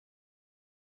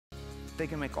they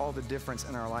can make all the difference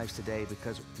in our lives today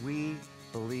because we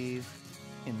believe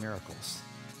in miracles.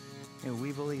 And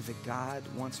we believe that God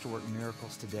wants to work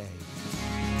miracles today.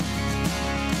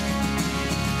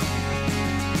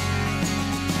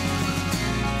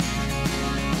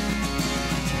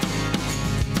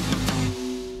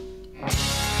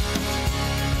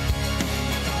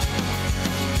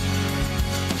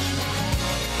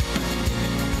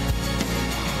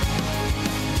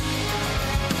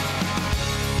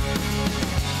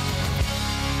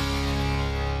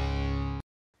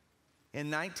 In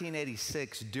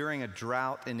 1986, during a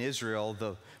drought in Israel,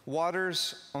 the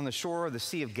waters on the shore of the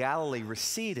Sea of Galilee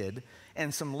receded,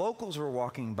 and some locals were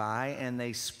walking by, and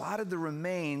they spotted the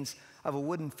remains of a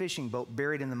wooden fishing boat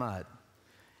buried in the mud.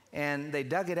 And they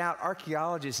dug it out.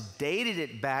 Archaeologists dated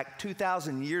it back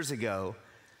 2,000 years ago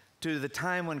to the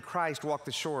time when Christ walked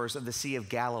the shores of the Sea of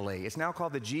Galilee. It's now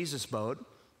called the Jesus Boat.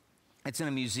 It's in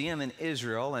a museum in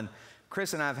Israel, and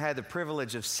Chris and I have had the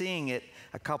privilege of seeing it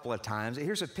a couple of times.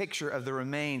 Here's a picture of the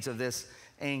remains of this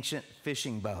ancient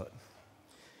fishing boat.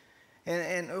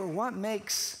 And what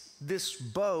makes this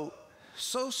boat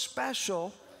so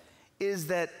special is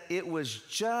that it was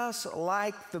just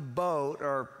like the boat,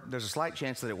 or there's a slight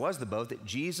chance that it was the boat that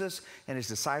Jesus and his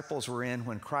disciples were in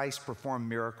when Christ performed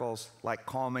miracles like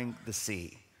calming the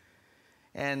sea.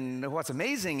 And what's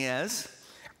amazing is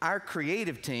our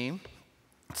creative team,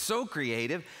 so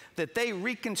creative that they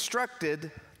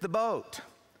reconstructed the boat.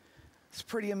 It's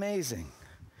pretty amazing.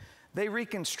 They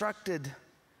reconstructed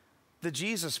the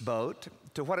Jesus boat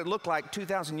to what it looked like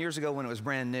 2,000 years ago when it was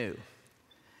brand new.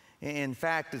 In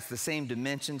fact, it's the same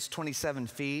dimensions, 27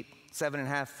 feet,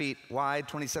 7.5 feet wide,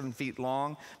 27 feet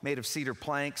long, made of cedar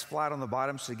planks, flat on the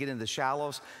bottom so to get into the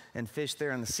shallows and fish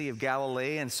there in the Sea of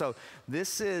Galilee. And so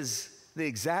this is the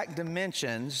exact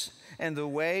dimensions and the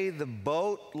way the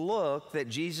boat looked that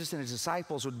Jesus and his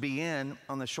disciples would be in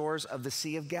on the shores of the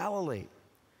Sea of Galilee.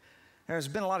 There's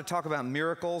been a lot of talk about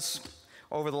miracles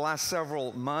over the last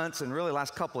several months and really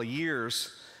last couple of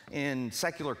years in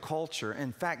secular culture.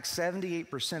 In fact,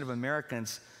 78% of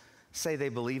Americans say they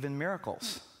believe in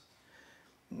miracles.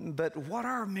 But what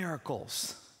are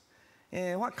miracles?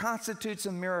 And what constitutes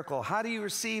a miracle? How do you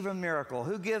receive a miracle?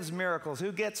 Who gives miracles?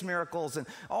 Who gets miracles? And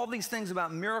all these things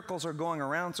about miracles are going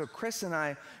around. So Chris and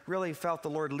I really felt the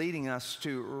Lord leading us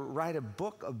to write a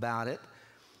book about it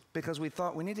because we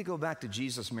thought we need to go back to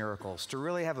Jesus' miracles. To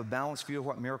really have a balanced view of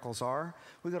what miracles are,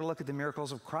 we've got to look at the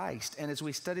miracles of Christ. And as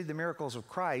we studied the miracles of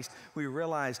Christ, we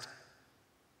realized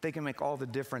they can make all the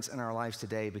difference in our lives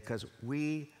today because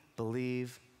we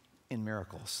believe in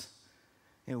miracles.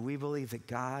 And we believe that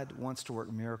God wants to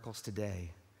work miracles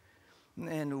today.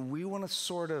 And we want to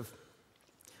sort of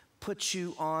put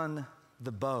you on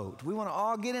the boat. We want to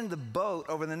all get in the boat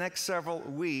over the next several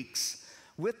weeks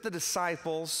with the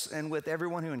disciples and with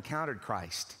everyone who encountered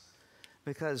Christ,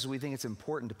 because we think it's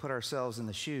important to put ourselves in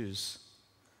the shoes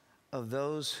of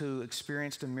those who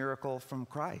experienced a miracle from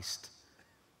Christ,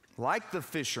 like the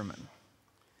fishermen,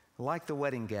 like the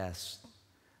wedding guests,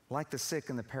 like the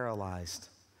sick and the paralyzed,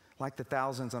 like the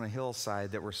thousands on a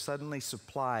hillside that were suddenly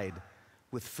supplied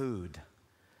with food.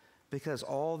 Because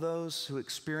all those who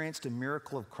experienced a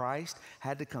miracle of Christ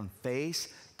had to come face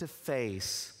to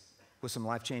face with some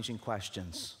life-changing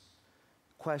questions.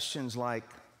 Questions like,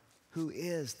 who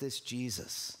is this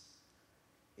Jesus?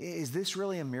 Is this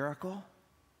really a miracle?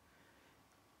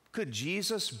 Could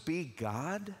Jesus be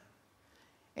God?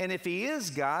 And if he is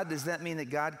God, does that mean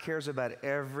that God cares about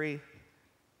every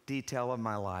detail of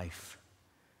my life?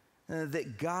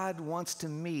 That God wants to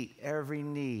meet every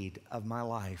need of my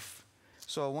life?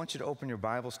 So I want you to open your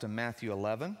Bibles to Matthew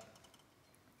 11,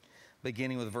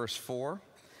 beginning with verse 4.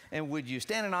 And would you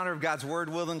stand in honor of God's Word,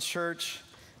 Woodlands Church?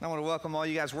 And I want to welcome all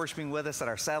you guys worshiping with us at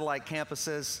our satellite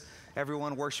campuses,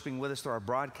 everyone worshiping with us through our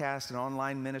broadcast and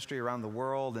online ministry around the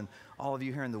world, and all of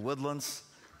you here in the Woodlands.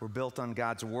 We're built on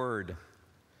God's Word.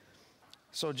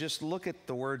 So just look at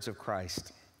the words of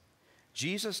Christ.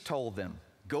 Jesus told them,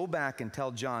 "Go back and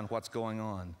tell John what's going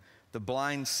on. The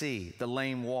blind see, the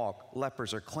lame walk,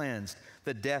 lepers are cleansed,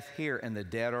 the deaf hear, and the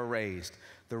dead are raised.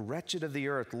 The wretched of the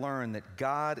earth learn that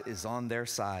God is on their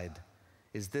side.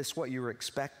 Is this what you were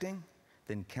expecting?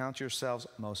 Then count yourselves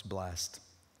most blessed."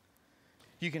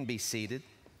 You can be seated.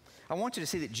 I want you to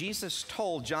see that Jesus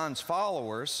told John's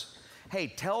followers, hey,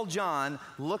 tell John,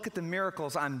 look at the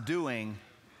miracles I'm doing,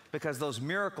 because those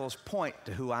miracles point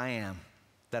to who I am,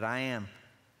 that I am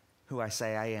who I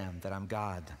say I am, that I'm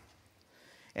God.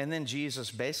 And then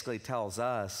Jesus basically tells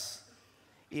us,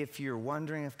 if you're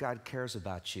wondering if God cares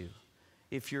about you,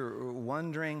 if you're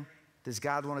wondering does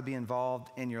God want to be involved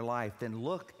in your life? Then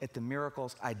look at the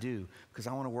miracles I do, because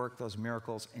I want to work those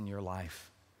miracles in your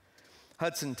life.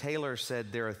 Hudson Taylor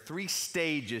said there are 3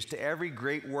 stages to every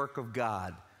great work of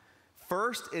God.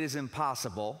 First, it is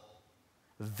impossible,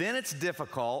 then it's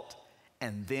difficult,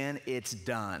 and then it's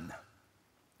done.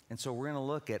 And so we're going to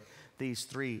look at these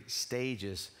 3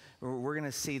 stages. We're going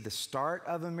to see the start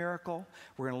of a miracle.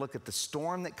 We're going to look at the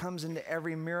storm that comes into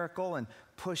every miracle and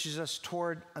pushes us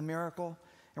toward a miracle.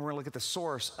 And we're going to look at the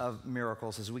source of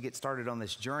miracles as we get started on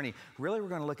this journey. Really, we're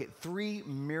going to look at 3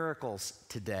 miracles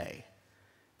today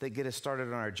that get us started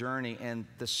on our journey. And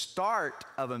the start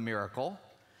of a miracle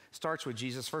starts with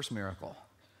Jesus' first miracle.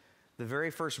 The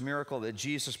very first miracle that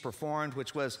Jesus performed,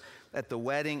 which was at the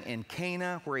wedding in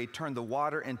Cana, where he turned the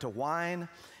water into wine.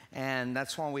 And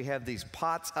that's why we have these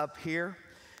pots up here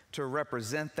to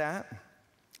represent that.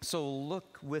 So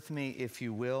look with me, if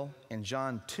you will, in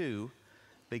John 2,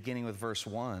 beginning with verse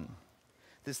 1.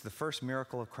 This is the first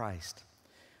miracle of Christ.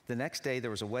 The next day,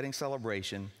 there was a wedding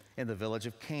celebration in the village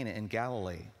of Cana in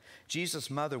Galilee. Jesus'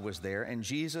 mother was there, and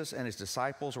Jesus and his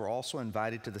disciples were also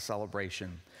invited to the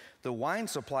celebration. The wine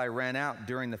supply ran out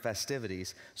during the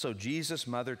festivities, so Jesus'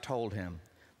 mother told him,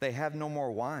 "They have no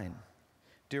more wine."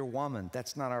 "Dear woman,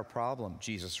 that's not our problem,"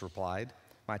 Jesus replied.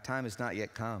 "My time has not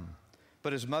yet come."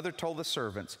 But his mother told the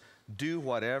servants, "Do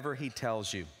whatever he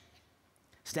tells you."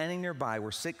 Standing nearby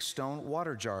were 6 stone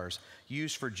water jars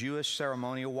used for Jewish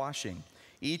ceremonial washing.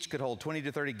 Each could hold 20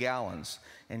 to 30 gallons,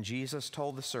 and Jesus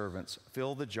told the servants,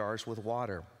 "Fill the jars with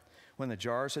water." When the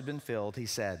jars had been filled, he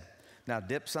said, "Now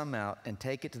dip some out and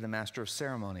take it to the master of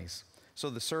ceremonies." So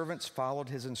the servants followed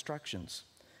his instructions.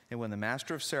 And when the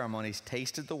master of ceremonies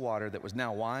tasted the water that was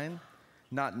now wine,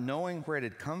 not knowing where it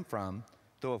had come from,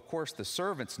 though of course the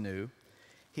servants knew,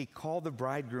 he called the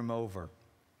bridegroom over.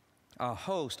 "A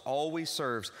host always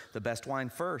serves the best wine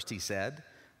first," he said.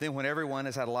 "Then when everyone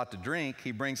has had a lot to drink,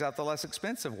 he brings out the less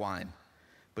expensive wine.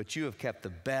 But you have kept the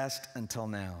best until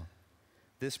now."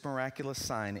 This miraculous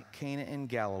sign at Cana in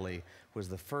Galilee was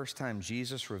the first time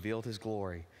Jesus revealed his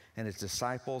glory, and his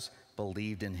disciples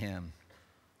believed in him.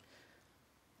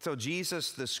 So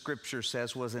Jesus, the scripture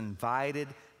says, was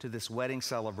invited to this wedding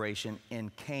celebration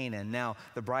in Cana. Now,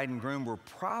 the bride and groom were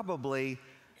probably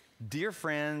dear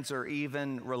friends or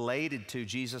even related to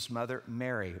Jesus' mother,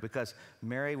 Mary, because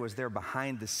Mary was there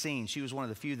behind the scenes. She was one of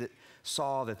the few that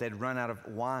saw that they'd run out of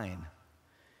wine.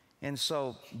 And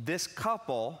so this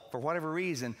couple, for whatever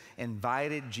reason,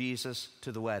 invited Jesus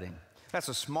to the wedding. That's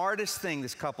the smartest thing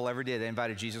this couple ever did. They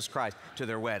invited Jesus Christ to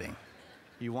their wedding.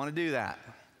 You want to do that?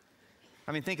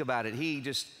 I mean, think about it.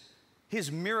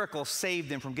 His miracle saved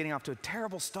them from getting off to a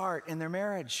terrible start in their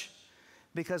marriage,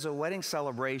 because a wedding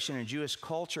celebration in Jewish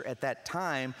culture at that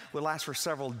time would last for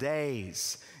several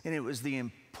days. And it was the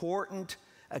important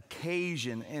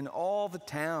occasion in all the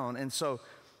town. And so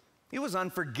it was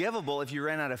unforgivable if you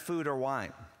ran out of food or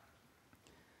wine.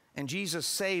 And Jesus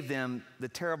saved them the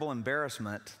terrible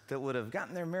embarrassment that would have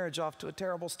gotten their marriage off to a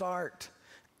terrible start.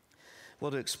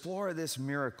 Well, to explore this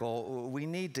miracle, we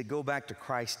need to go back to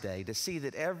Christ's day to see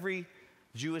that every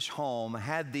Jewish home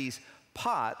had these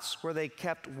pots where they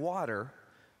kept water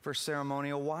for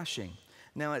ceremonial washing.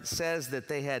 Now, it says that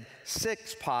they had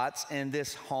 6 pots in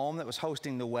this home that was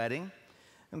hosting the wedding,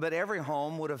 but every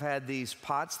home would have had these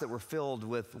pots that were filled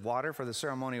with water for the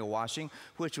ceremonial washing,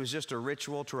 which was just a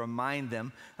ritual to remind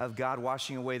them of God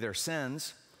washing away their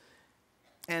sins.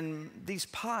 And these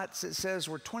pots, it says,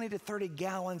 were 20 to 30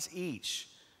 gallons each.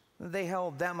 They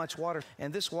held that much water.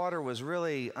 And this water was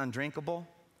really undrinkable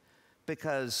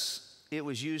because it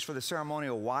was used for the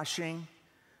ceremonial washing.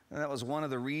 And that was one of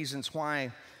the reasons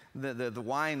why the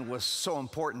wine was so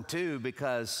important too,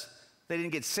 because they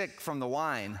didn't get sick from the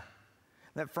wine.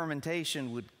 That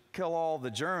fermentation would kill all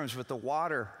the germs, but the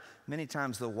water, many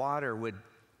times the water would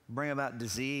bring about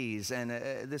disease. And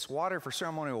this water for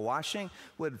ceremonial washing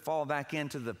would fall back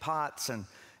into the pots and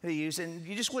they used, and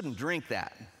you just wouldn't drink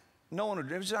that. No one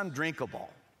would, it was undrinkable.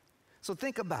 So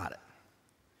think about it.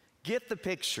 Get the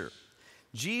picture.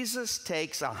 Jesus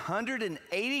takes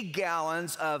 180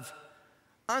 gallons of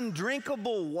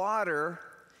undrinkable water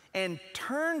and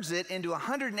turns it into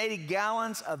 180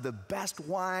 gallons of the best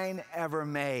wine ever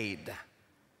made.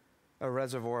 A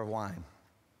reservoir of wine.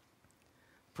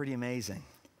 Pretty amazing.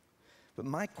 But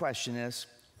my question is,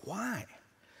 why?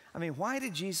 I mean, why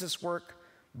did Jesus work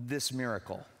this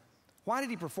miracle? Why did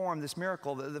he perform this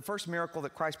miracle? The first miracle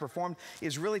that Christ performed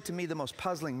is really, to me, the most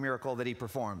puzzling miracle that he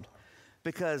performed.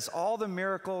 Because all the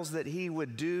miracles that he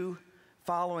would do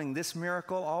following this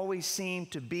miracle always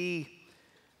seemed to be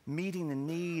meeting the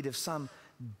need of some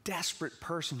desperate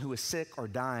person who was sick or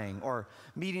dying, or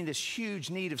meeting this huge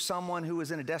need of someone who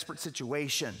was in a desperate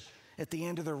situation at the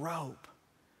end of the rope.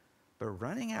 But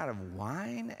running out of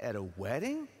wine at a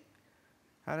wedding?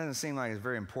 That doesn't seem like it's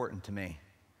very important to me.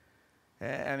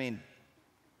 I mean,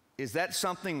 is that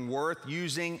something worth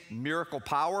using miracle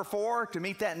power for, to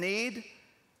meet that need?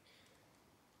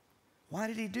 Why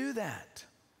did he do that?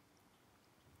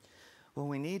 Well,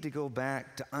 we need to go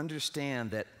back to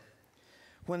understand that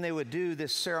when they would do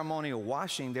this ceremonial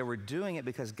washing, they were doing it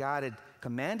because God had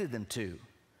commanded them to.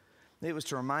 It was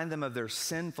to remind them of their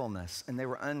sinfulness, and they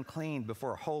were unclean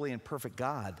before a holy and perfect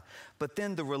God. But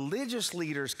then the religious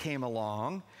leaders came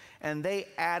along, and they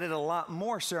added a lot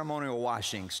more ceremonial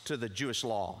washings to the Jewish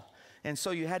law. And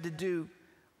so you had to do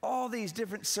all these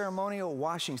different ceremonial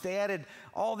washings. They added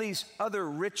all these other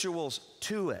rituals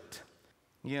to it.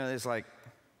 You know, it's like,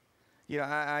 you know,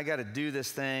 I got to do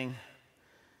this thing,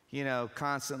 you know,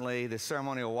 constantly, the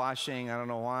ceremonial washing. I don't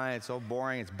know why. It's so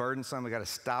boring. It's burdensome. We got to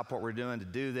stop what we're doing to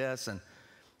do this.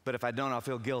 But if I don't, I'll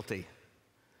feel guilty,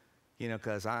 you know,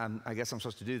 because I guess I'm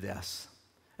supposed to do this.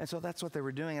 And so that's what they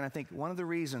were doing. And I think one of the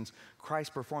reasons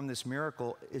Christ performed this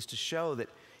miracle is to show that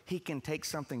he can take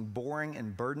something boring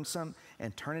and burdensome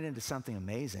and turn it into something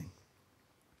amazing.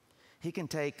 He can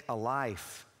take a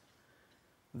life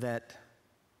that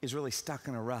is really stuck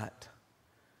in a rut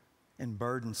and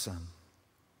burdensome,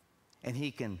 and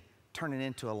he can turn it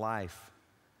into a life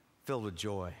filled with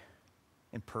joy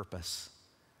and purpose.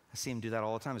 I see him do that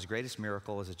all the time. His greatest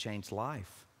miracle is a changed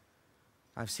life.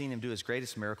 I've seen him do his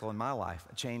greatest miracle in my life,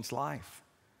 a changed life.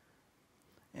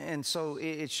 And so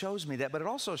it shows me that, but it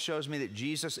also shows me that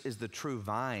Jesus is the true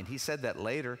vine. He said that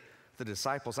later to the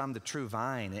disciples, I'm the true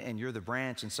vine and you're the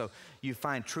branch. And so you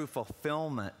find true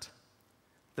fulfillment,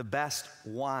 the best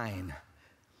wine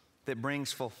that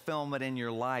brings fulfillment in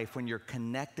your life when you're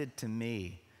connected to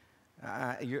me.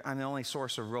 I'm the only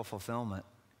source of real fulfillment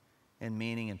and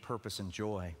meaning and purpose and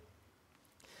joy.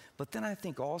 But then I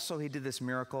think also he did this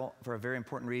miracle for a very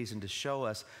important reason, to show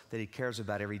us that he cares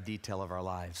about every detail of our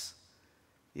lives.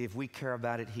 If we care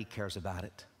about it, he cares about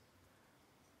it.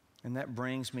 And that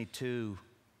brings me to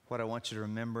what I want you to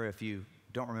remember if you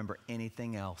don't remember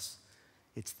anything else.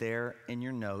 It's there in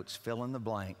your notes, fill in the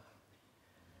blank.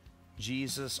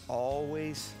 Jesus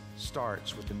always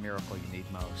starts with the miracle you need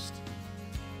most.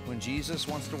 When Jesus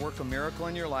wants to work a miracle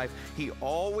in your life, he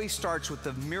always starts with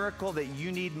the miracle that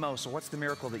you need most. So what's the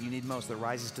miracle that you need most that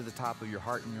rises to the top of your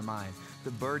heart and your mind?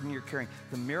 The burden you're carrying,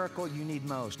 the miracle you need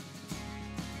most.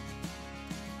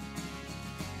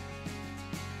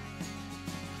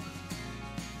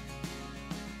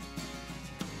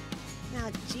 Now,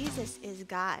 Jesus is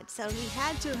God, so he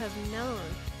had to have known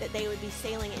that they would be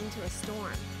sailing into a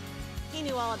storm. He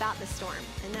knew all about the storm,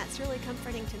 and that's really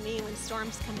comforting to me when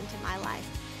storms come into my life,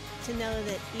 to know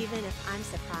that even if I'm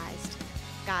surprised,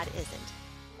 God isn't.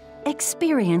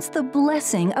 Experience the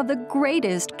blessing of the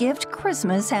greatest gift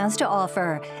Christmas has to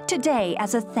offer. Today,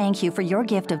 as a thank you for your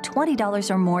gift of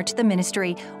 $20 or more to the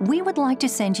ministry, we would like to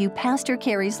send you Pastor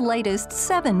Kerry's latest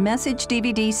 7-message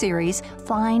DVD series,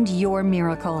 Find Your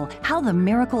Miracle, How the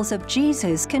Miracles of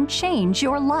Jesus Can Change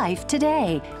Your Life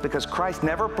Today. Because Christ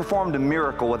never performed a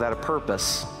miracle without a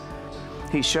purpose.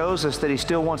 He shows us that he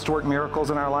still wants to work miracles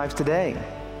in our lives today.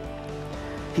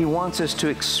 He wants us to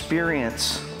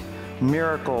experience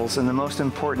miracles in the most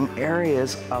important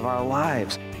areas of our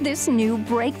lives. This new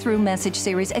breakthrough message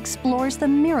series explores the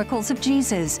miracles of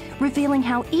Jesus, revealing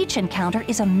how each encounter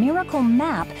is a miracle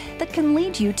map that can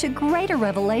lead you to greater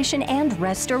revelation and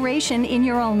restoration in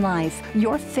your own life.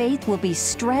 Your faith will be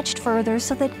stretched further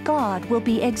so that God will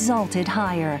be exalted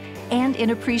higher. And in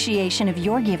appreciation of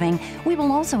your giving, we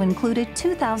will also include a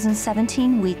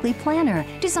 2017 weekly planner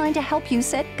designed to help you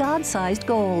set God-sized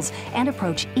goals and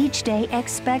approach each day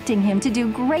expecting Him to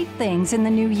do great things in the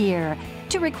new year.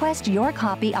 To request your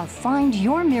copy of Find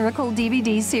Your Miracle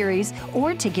DVD series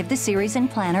or to give the series and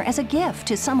planner as a gift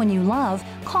to someone you love,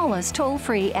 call us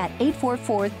toll-free at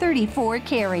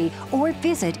 844-34-CARRY or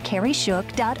visit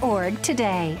kerryshook.org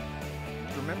today.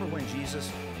 Remember when Jesus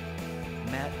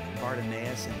met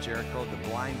Bartimaeus in Jericho, the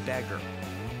blind beggar,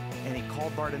 and he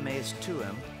called Bartimaeus to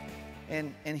him.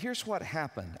 And here's what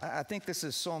happened. I think this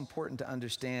is so important to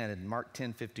understand in Mark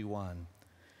 10:51.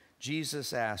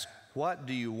 Jesus asked, "What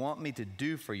do you want me to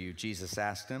do for you?" Jesus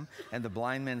asked him. And the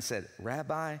blind man said,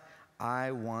 "Rabbi,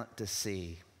 I want to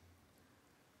see."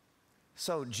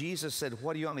 So Jesus said,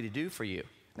 "What do you want me to do for you?"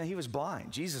 Now, he was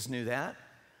blind. Jesus knew that.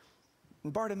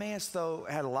 And Bartimaeus, though,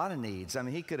 had a lot of needs. I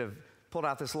mean, he could have pulled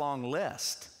out this long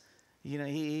list. You know,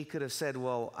 he could have said,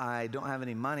 well, I don't have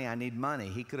any money, I need money.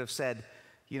 He could have said,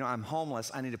 you know, I'm homeless,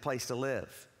 I need a place to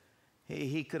live.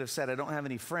 He could have said, I don't have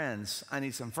any friends. I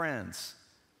need some friends.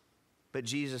 But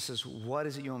Jesus says, what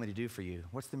is it you want me to do for you?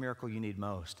 What's the miracle you need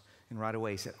most? And right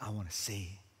away he said, I want to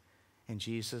see. And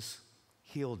Jesus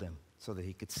healed him so that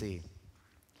he could see.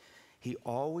 He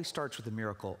always starts with the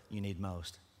miracle you need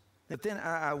most. But then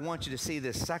I want you to see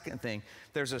this second thing.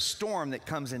 There's a storm that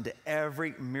comes into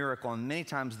every miracle. And many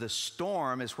times the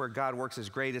storm is where God works his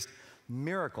greatest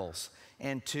miracles.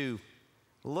 And to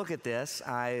look at this,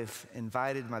 I've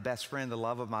invited my best friend, the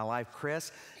love of my life,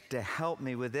 Chris, to help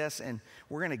me with this. And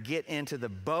we're going to get into the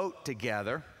boat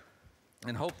together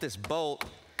and hope this boat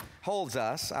holds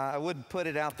us. I wouldn't put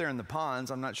it out there in the ponds.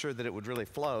 I'm not sure that it would really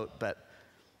float, but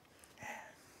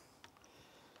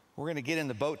we're going to get in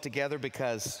the boat together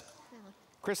because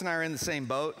Chris and I are in the same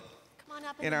boat. Come on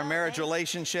up in our marriage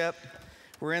relationship.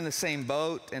 We're in the same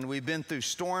boat, and we've been through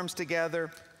storms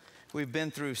together. We've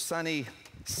been through sunny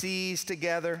seas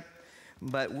together,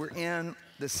 but we're in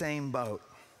the same boat.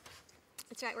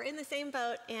 That's right. We're in the same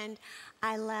boat, and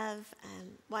I love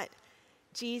what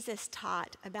Jesus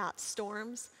taught about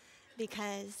storms,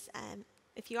 because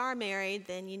if you are married,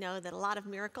 then you know that a lot of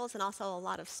miracles and also a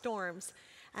lot of storms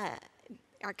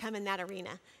are come in that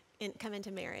arena and come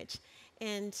into marriage.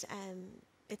 And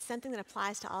it's something that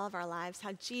applies to all of our lives,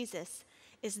 how Jesus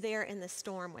is there in the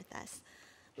storm with us.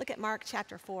 Look at Mark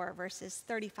chapter 4, verses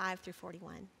 35 through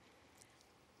 41.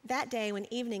 That day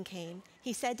when evening came,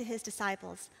 he said to his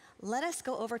disciples, "Let us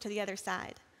go over to the other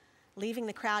side." Leaving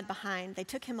the crowd behind, they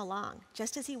took him along,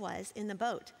 just as he was, in the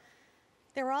boat.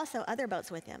 There were also other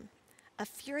boats with him. A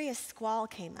furious squall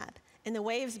came up, and the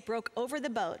waves broke over the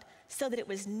boat so that it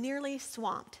was nearly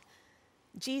swamped.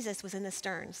 Jesus was in the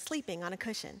stern, sleeping on a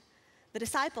cushion. The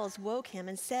disciples woke him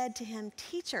and said to him,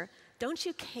 "Teacher, don't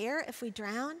you care if we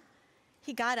drown?"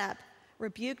 He got up,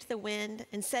 rebuked the wind,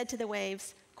 and said to the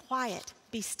waves, "Quiet,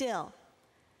 be still."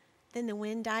 Then the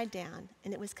wind died down,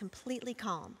 and it was completely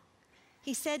calm.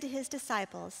 He said to his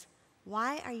disciples,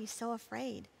 "Why are you so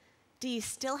afraid? Do you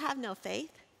still have no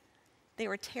faith?" They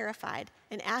were terrified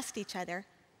and asked each other,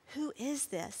 "Who is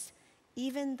this?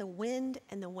 Even the wind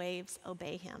and the waves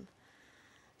obey him."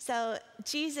 So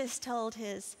Jesus told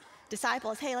his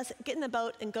disciples, hey, let's get in the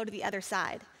boat and go to the other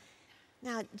side.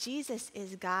 Now, Jesus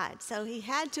is God, so he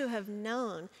had to have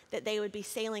known that they would be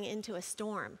sailing into a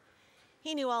storm.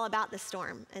 He knew all about the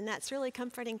storm, and that's really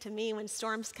comforting to me when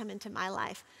storms come into my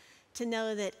life, to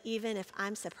know that even if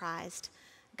I'm surprised,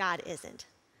 God isn't.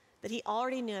 That he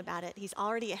already knew about it. He's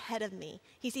already ahead of me.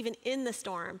 He's even in the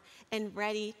storm and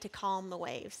ready to calm the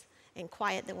waves and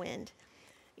quiet the wind.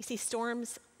 You see,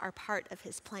 storms are part of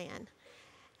his plan.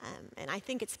 And I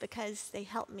think it's because they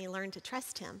help me learn to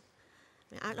trust him.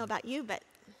 I don't know about you, but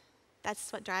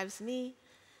that's what drives me.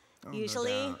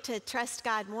 Usually, to trust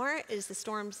God more is the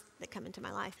storms that come into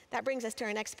my life. That brings us to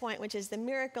our next point, which is the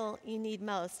miracle you need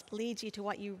most leads you to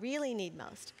what you really need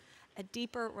most, a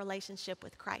deeper relationship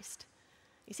with Christ.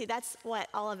 You see, that's what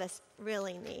all of us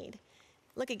really need.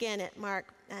 Look again at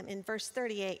Mark in verse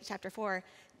 38, chapter 4.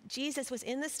 Jesus was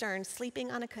in the stern,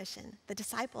 sleeping on a cushion. The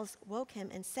disciples woke him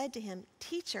and said to him,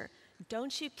 "Teacher,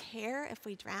 don't you care if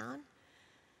we drown?"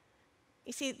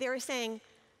 You see, they were saying,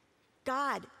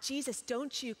 "God, Jesus,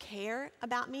 don't you care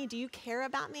about me? Do you care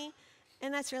about me?"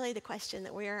 And that's really the question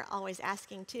that we're always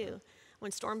asking too.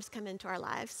 When storms come into our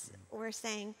lives, we're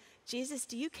saying, "Jesus,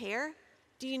 do you care?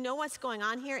 Do you know what's going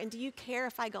on here? And do you care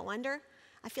if I go under?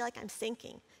 I feel like I'm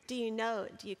sinking. Do you know?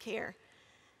 Do you care?"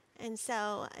 And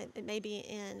so it may be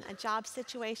in a job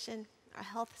situation, a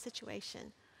health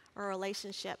situation, or a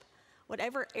relationship,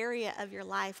 whatever area of your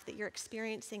life that you're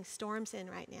experiencing storms in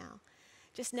right now.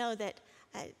 Just know that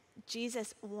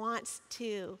Jesus wants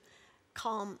to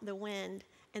calm the wind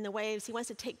and the waves. He wants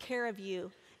to take care of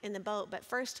you in the boat. But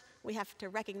first, we have to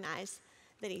recognize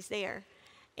that he's there.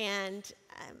 And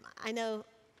I know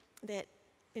that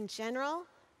in general,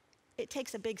 it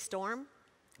takes a big storm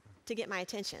to get my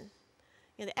attention.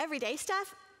 You know, the everyday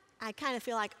stuff, I kind of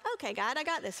feel like, okay, God, I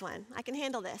got this one. I can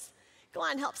handle this. Go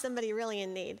on, help somebody really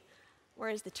in need.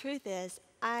 Whereas the truth is,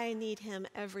 I need him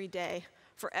every day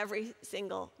for every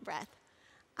single breath.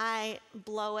 I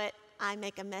blow it. I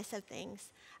make a mess of things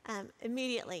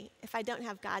immediately if I don't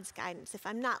have God's guidance, if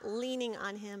I'm not leaning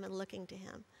on him and looking to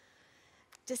him,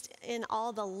 just in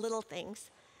all the little things.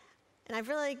 And I've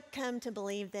really come to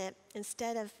believe that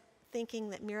instead of thinking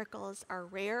that miracles are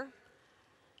rare,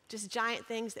 just giant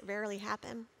things that rarely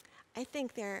happen, I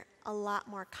think they're a lot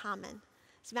more common.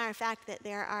 As a matter of fact, that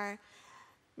there are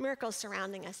miracles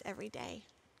surrounding us every day.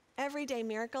 Everyday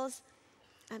miracles,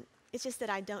 it's just that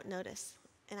I don't notice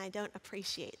and I don't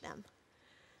appreciate them.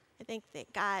 I think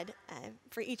that God,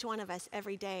 for each one of us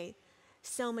every day,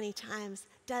 so many times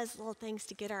does little things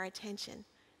to get our attention.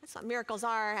 That's what miracles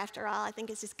are, after all. I think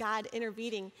it's just God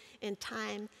intervening in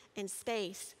time and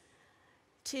space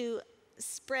to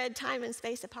spread time and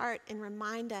space apart and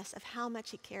remind us of how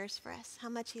much he cares for us, how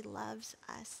much he loves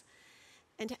us,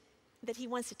 and that he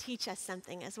wants to teach us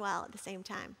something as well at the same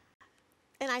time.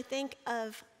 And I think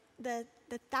of the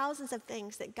thousands of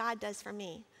things that God does for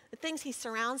me, the things he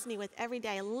surrounds me with every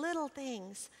day, little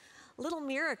things, little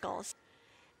miracles.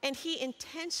 And he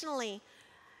intentionally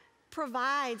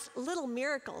provides little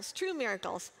miracles, true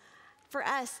miracles, for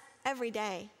us every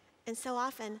day. And so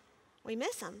often we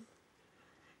miss them.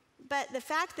 But the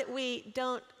fact that we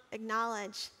don't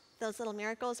acknowledge those little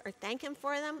miracles or thank him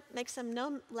for them makes them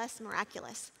no less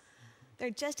miraculous. They're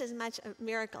just as much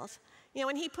miracles. You know,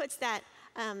 when he puts that,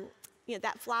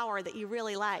 that flower that you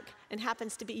really like and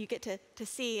happens to be, you get to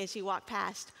see as you walk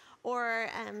past, or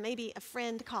maybe a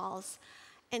friend calls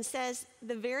and says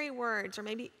the very words, or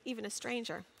maybe even a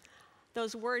stranger,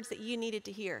 those words that you needed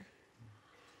to hear.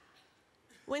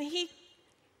 When he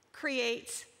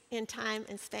creates in time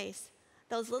and space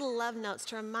those little love notes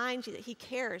to remind you that he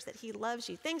cares, that he loves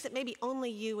you, things that maybe only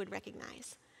you would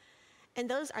recognize. And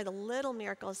those are the little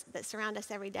miracles that surround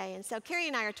us every day. And so Kerry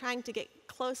and I are trying to get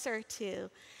closer to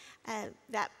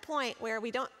that point where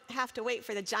we don't have to wait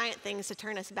for the giant things to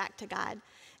turn us back to God,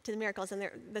 to the miracles. And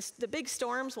the big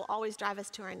storms will always drive us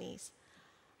to our knees.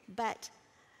 But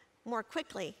more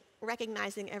quickly,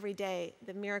 recognizing every day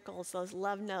the miracles, those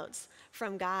love notes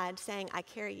from God saying, I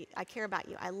care about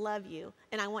you, I love you,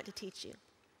 and I want to teach you.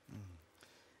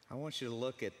 I want you to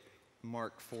look at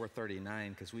Mark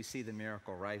 4:39, because we see the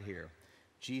miracle right here.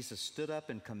 Jesus stood up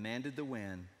and commanded the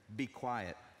wind, be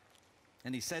quiet.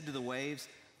 And he said to the waves,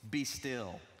 be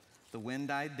still. The wind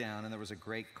died down and there was a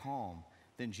great calm.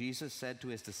 Then Jesus said to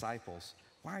his disciples,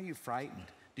 why are you frightened?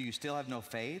 Do you still have no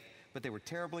faith? But they were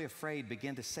terribly afraid,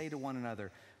 began to say to one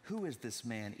another, who is this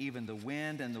man? Even the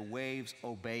wind and the waves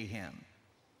obey him.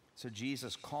 So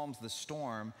Jesus calms the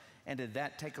storm, and did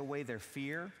that take away their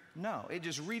fear? No, it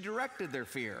just redirected their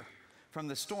fear from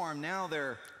the storm. Now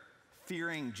they're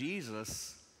fearing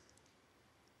Jesus.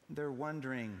 They're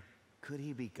wondering, could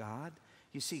he be God?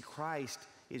 You see, Christ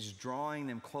is drawing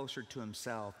them closer to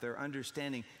himself. They're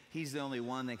understanding he's the only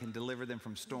one that can deliver them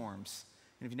from storms.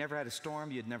 And if you never had a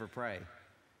storm, you'd never pray.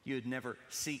 You'd never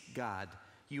seek God.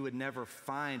 You would never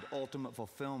find ultimate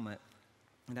fulfillment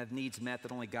and have needs met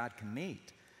that only God can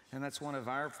meet. And that's one of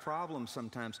our problems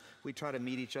sometimes. We try to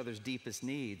meet each other's deepest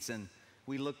needs, and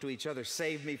we look to each other,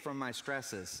 save me from my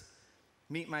stresses,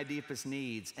 meet my deepest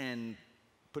needs, and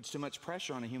puts too much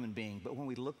pressure on a human being. But when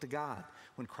we look to God,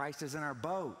 when Christ is in our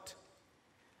boat,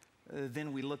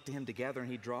 then we look to him together, and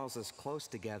he draws us close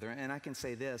together. And I can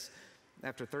say this,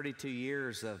 after 32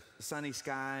 years of sunny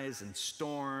skies and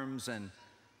storms and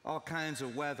all kinds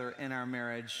of weather in our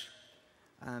marriage,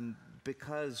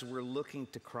 because we're looking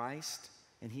to Christ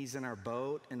and he's in our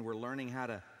boat and we're learning how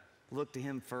to look to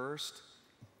him first.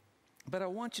 But I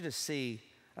want you to see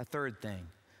a third thing.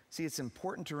 See, it's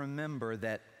important to remember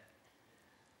that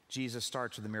Jesus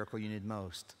starts with the miracle you need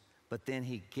most, but then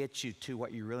he gets you to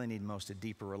what you really need most, a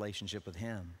deeper relationship with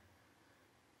him.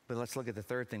 But let's look at the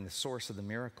third thing, the source of the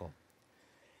miracle.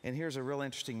 And here's a real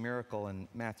interesting miracle in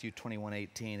Matthew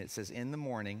 21:18. It says, in the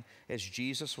morning, as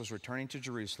Jesus was returning to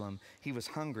Jerusalem, he was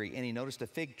hungry, and he noticed a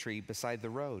fig tree beside the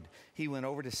road. He went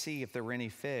over to see if there were any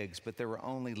figs, but there were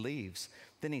only leaves.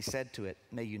 Then he said to it,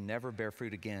 may you never bear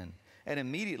fruit again. And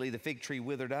immediately the fig tree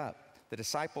withered up. The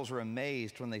disciples were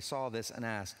amazed when they saw this and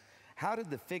asked, how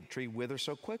did the fig tree wither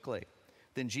so quickly?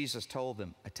 Then Jesus told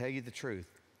them, I tell you the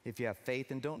truth, if you have faith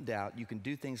and don't doubt, you can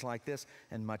do things like this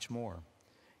and much more.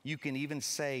 You can even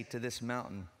say to this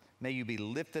mountain, may you be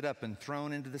lifted up and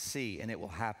thrown into the sea, and it will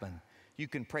happen. You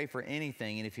can pray for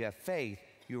anything, and if you have faith,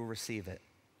 you will receive it.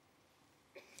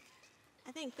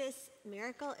 I think this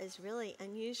miracle is really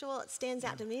unusual. It stands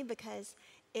out to me because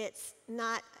it's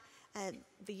not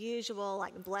the usual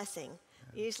blessing.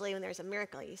 Usually when there's a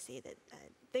miracle, you see that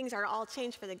things are all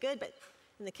changed for the good, but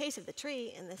in the case of the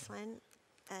tree, in this one,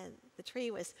 the tree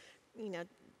was,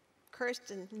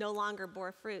 cursed and no longer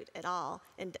bore fruit at all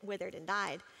and withered and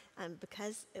died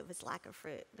because it was lack of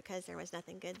fruit, because there was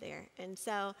nothing good there. And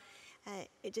so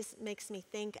it just makes me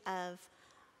think of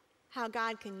how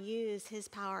God can use his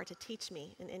power to teach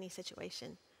me in any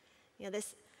situation.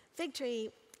 This fig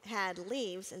tree had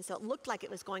leaves, and so it looked like it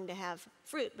was going to have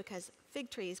fruit because fig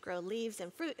trees grow leaves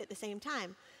and fruit at the same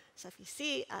time. So if you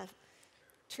see a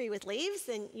tree with leaves,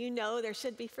 then you know there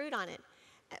should be fruit on it.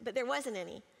 But there wasn't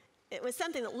any. It was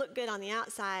something that looked good on the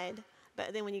outside,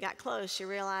 but then when you got close, you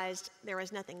realized there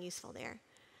was nothing useful there.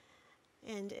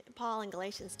 And Paul in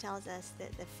Galatians tells us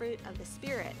that the fruit of the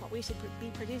Spirit, what we should be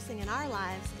producing in our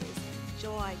lives, is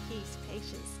joy, peace,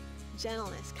 patience,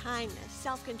 gentleness, kindness,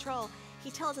 self-control. He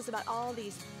tells us about all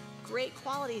these great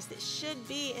qualities that should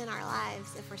be in our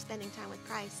lives if we're spending time with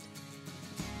Christ.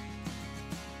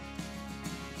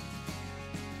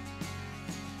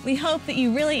 We hope that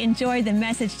you really enjoyed the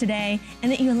message today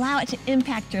and that you allow it to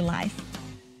impact your life.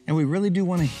 And we really do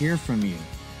want to hear from you.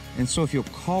 And so if you'll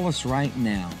call us right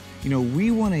now, we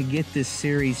want to get this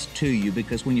series to you,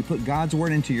 because when you put God's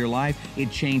Word into your life, it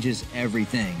changes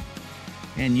everything.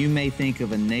 And you may think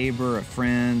of a neighbor, a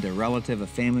friend, a relative, a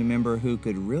family member who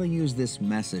could really use this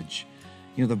message.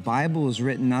 The Bible is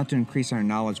written not to increase our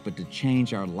knowledge, but to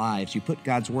change our lives. You put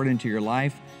God's Word into your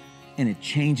life, and it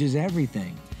changes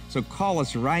everything. So call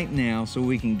us right now so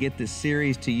we can get this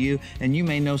series to you, and you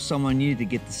may know someone you need to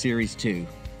get the series to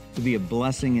be a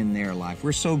blessing in their life.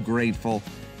 We're so grateful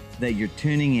that you're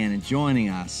tuning in and joining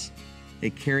us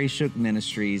at Kerry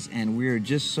Ministries, and we're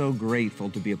just so grateful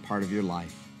to be a part of your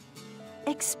life.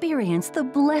 Experience the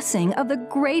blessing of the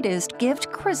greatest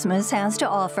gift Christmas has to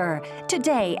offer.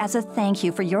 Today, as a thank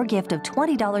you for your gift of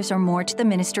 $20 or more to the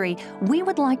ministry, we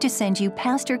would like to send you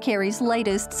Pastor Kerry's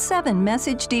latest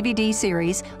 7-message DVD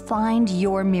series, Find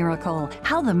Your Miracle: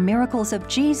 How the Miracles of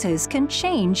Jesus Can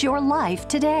Change Your Life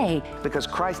Today. Because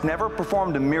Christ never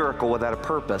performed a miracle without a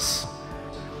purpose.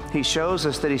 He shows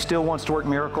us that He still wants to work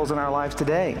miracles in our lives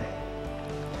today.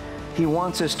 He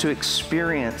wants us to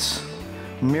experience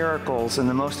miracles in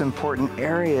the most important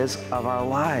areas of our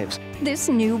lives. This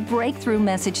new breakthrough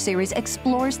message series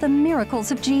explores the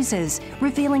miracles of Jesus,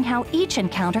 revealing how each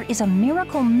encounter is a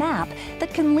miracle map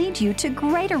that can lead you to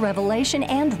greater revelation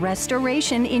and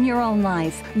restoration in your own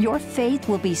life. Your faith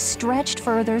will be stretched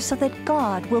further so that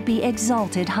God will be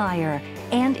exalted higher.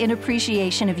 And in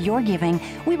appreciation of your giving,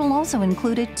 we will also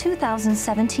include a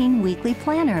 2017 weekly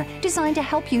planner designed to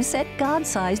help you set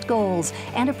God-sized goals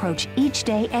and approach each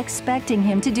day expecting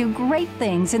Him to do great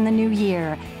things in the new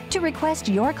year. To request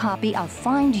your copy of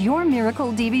Find Your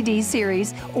Miracle DVD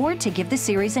series, or to give the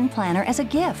series and planner as a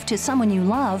gift to someone you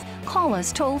love, call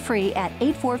us toll-free at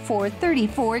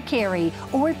 844-34-KERRY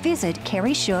or visit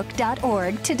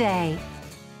kerryshook.org today.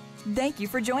 Thank you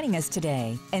for joining us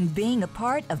today and being a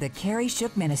part of the Kerry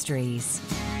Ministries.